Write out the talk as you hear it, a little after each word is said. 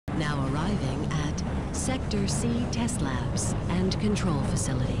arriving at Sector C test labs and control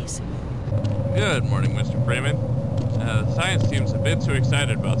facilities. Good morning, Mr. Freeman. The science team's a bit too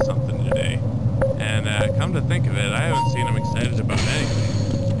excited about something today. And come to think of it, I haven't seen them excited about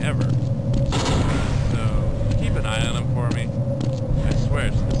anything, ever. So, keep an eye on them for me. I swear,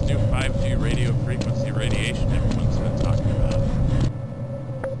 it's this new 5G radio frequency radiation everyone's been talking about.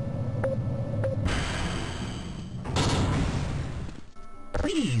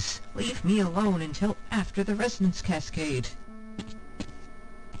 Please, leave me alone until after the resonance cascade.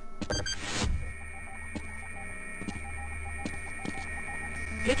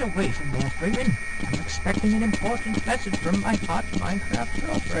 Get away from there, Freeman. I'm expecting an important message from my hot Minecraft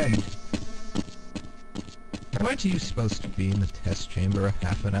girlfriend. Weren't you supposed to be in the test chamber a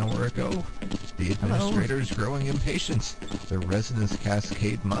half an hour ago? The administrator's growing impatient. The resonance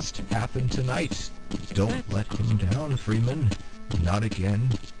cascade must happen tonight. Don't let him down, Freeman. Not again.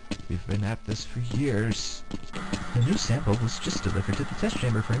 We've been at this for years. The new sample was just delivered to the test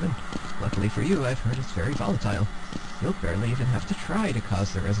chamber, Freeman. Luckily for you, I've heard it's very volatile. You'll barely even have to try to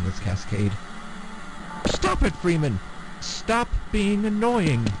cause the resonance cascade. Stop it, Freeman! Stop being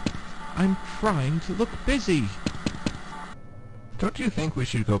annoying! I'm trying to look busy! Don't you think we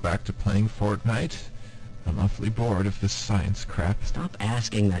should go back to playing Fortnite? I'm awfully bored of this science crap. Stop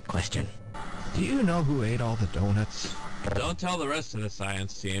asking that question. Do you know who ate all the donuts? Don't tell the rest of the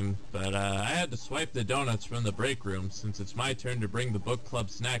science team, but I had to swipe the donuts from the break room since it's my turn to bring the book club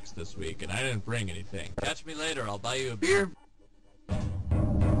snacks this week, and I didn't bring anything. Catch me later, I'll buy you a beer.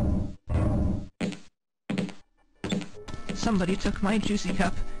 Somebody took my juicy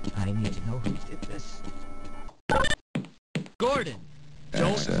cup. I need to know who did this. Gordon,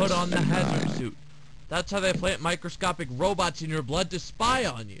 don't put on the hazard suit. That's how they plant microscopic robots in your blood to spy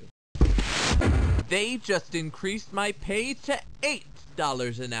on you. They just increased my pay to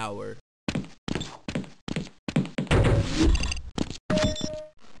 $8 an hour.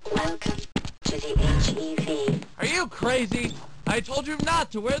 Welcome to the HEV. Are you crazy? I told you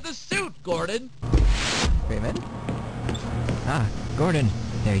not to wear the suit, Gordon. Freeman? Ah, Gordon,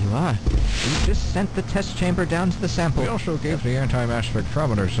 there you are. We just sent the test chamber down to the sample. We also gave the anti-mass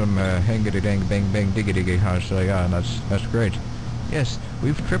spectrometer some hangity-dang-bang-bang-diggity-gay, so yeah, that's great. Yes,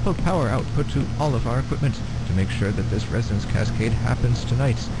 we've tripled power output to all of our equipment to make sure that this resonance cascade happens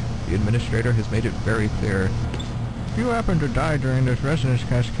tonight. The administrator has made it very clear. If you happen to die during this resonance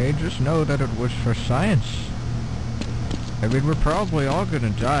cascade, just know that it was for science. I mean, we're probably all gonna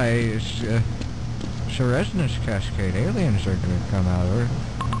die. It's a resonance cascade. Aliens are gonna come out, or...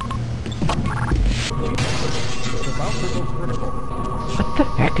 What the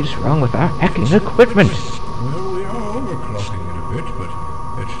heck is wrong with our hacking equipment? Well, we are overclocking it a bit, but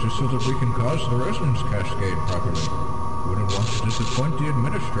it's just so that we can cause the resonance cascade properly. Wouldn't want to disappoint the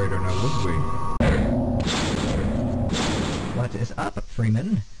administrator now, would we? What is up,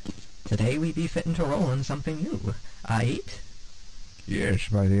 Freeman? Today we be fitting to roll on something new. Aight? Yes,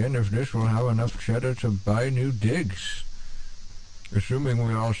 by the end of this we'll have enough cheddar to buy new digs. Assuming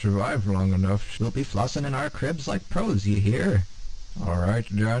we all survive long enough. We'll be flossing in our cribs like pros, you hear? Alright,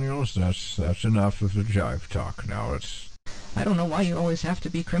 Daniels, that's enough of the jive talk. Now I don't know why you always have to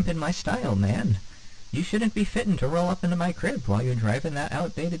be crimping my style, man. You shouldn't be fitting to roll up into my crib while you're driving that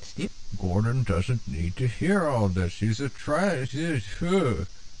outdated steel. Gordon doesn't need to hear all this. He's a trash. You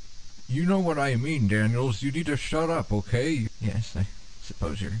know what I mean, Daniels. You need to shut up, okay? Yes, I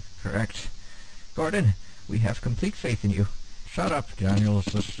suppose you're correct. Gordon, we have complete faith in you. Shut up,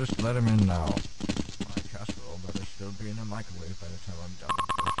 Daniels. Let's just let him in now. My casserole better still be in the microwave by the time I'm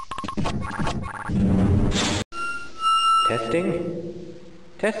done. Testing?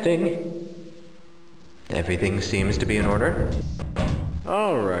 Testing? Everything seems to be in order.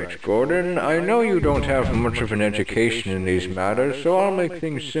 Alright, Gordon, I know you don't have much of an education in these matters, so I'll make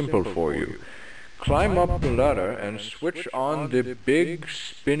things simple for you. Climb up the ladder and switch on the big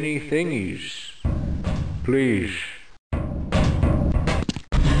spinny thingies. Please.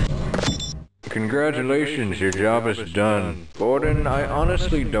 Congratulations, your job is done. Gordon, I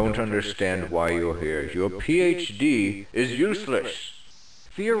honestly don't understand why you're here. Your PhD is useless.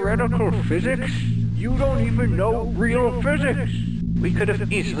 Theoretical physics? You don't even know real physics! We could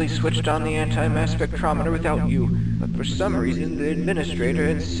have easily switched on the anti-mass spectrometer without you, but for some reason the administrator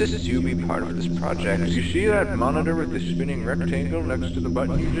insists you be part of this project. You see that monitor with the spinning rectangle next to the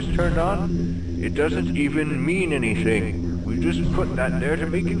button you just turned on? It doesn't even mean anything. We just put that there to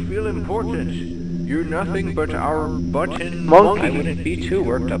make you feel important. You're nothing but our button monkey. I wouldn't be too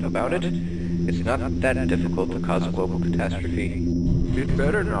worked up about it. It's not that difficult to cause a global catastrophe. It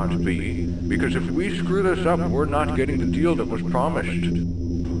better not be, because if we screw this up, we're not getting the deal that was promised.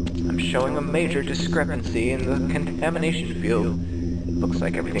 I'm showing a major discrepancy in the contamination field. It looks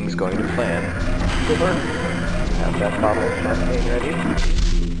like everything's going to plan. Silver, have that bottle of champagne ready.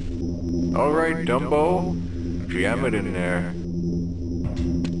 Alright, Dumbo. Jam it in there.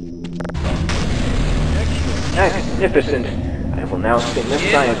 Magnificent! I will now sing this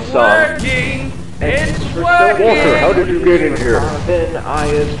science song. It's working! Walter, how did you get in here? Carbon, I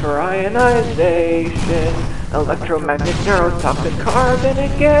is for ionization. Electromagnetic neurotoxin, carbon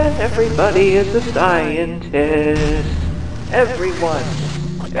again. Everybody is a scientist. Everyone.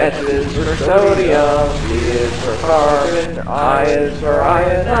 S is for sodium, C is for carbon, I is for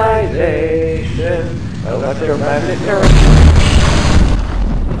ionization. Electromagnetic neurotoxin.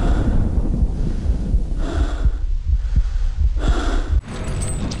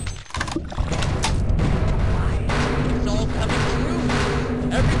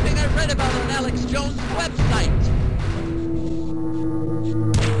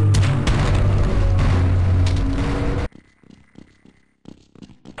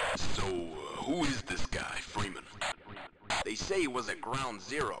 They say he was at ground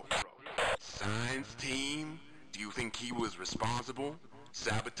zero. Science team? Do you think he was responsible?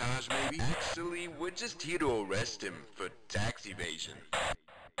 Sabotage, maybe? Actually, we're just here to arrest him for tax evasion.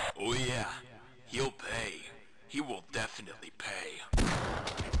 Oh yeah, he'll pay. He will definitely pay.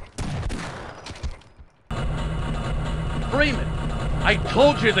 Freeman! I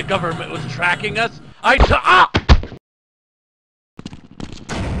told you the government was tracking us!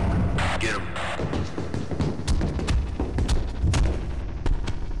 Get him.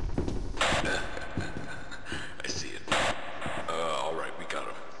 I see it. Alright, we got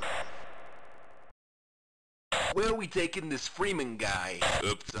him. Where are we taking this Freeman guy?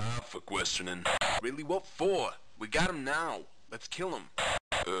 Up top for questioning. Really, what for? We got him now. Let's kill him.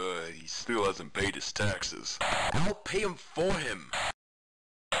 He still hasn't paid his taxes. I'll pay him for him.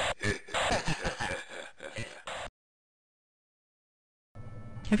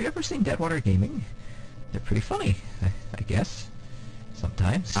 Have you ever seen Deadwater Gaming? They're pretty funny, I guess.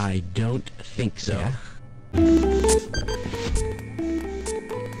 Sometimes. I don't think so. Yeah.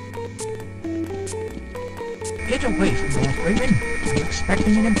 Get away from me, Freeman. I'm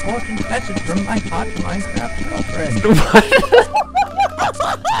expecting an important message from my hot Minecraft girlfriend. What?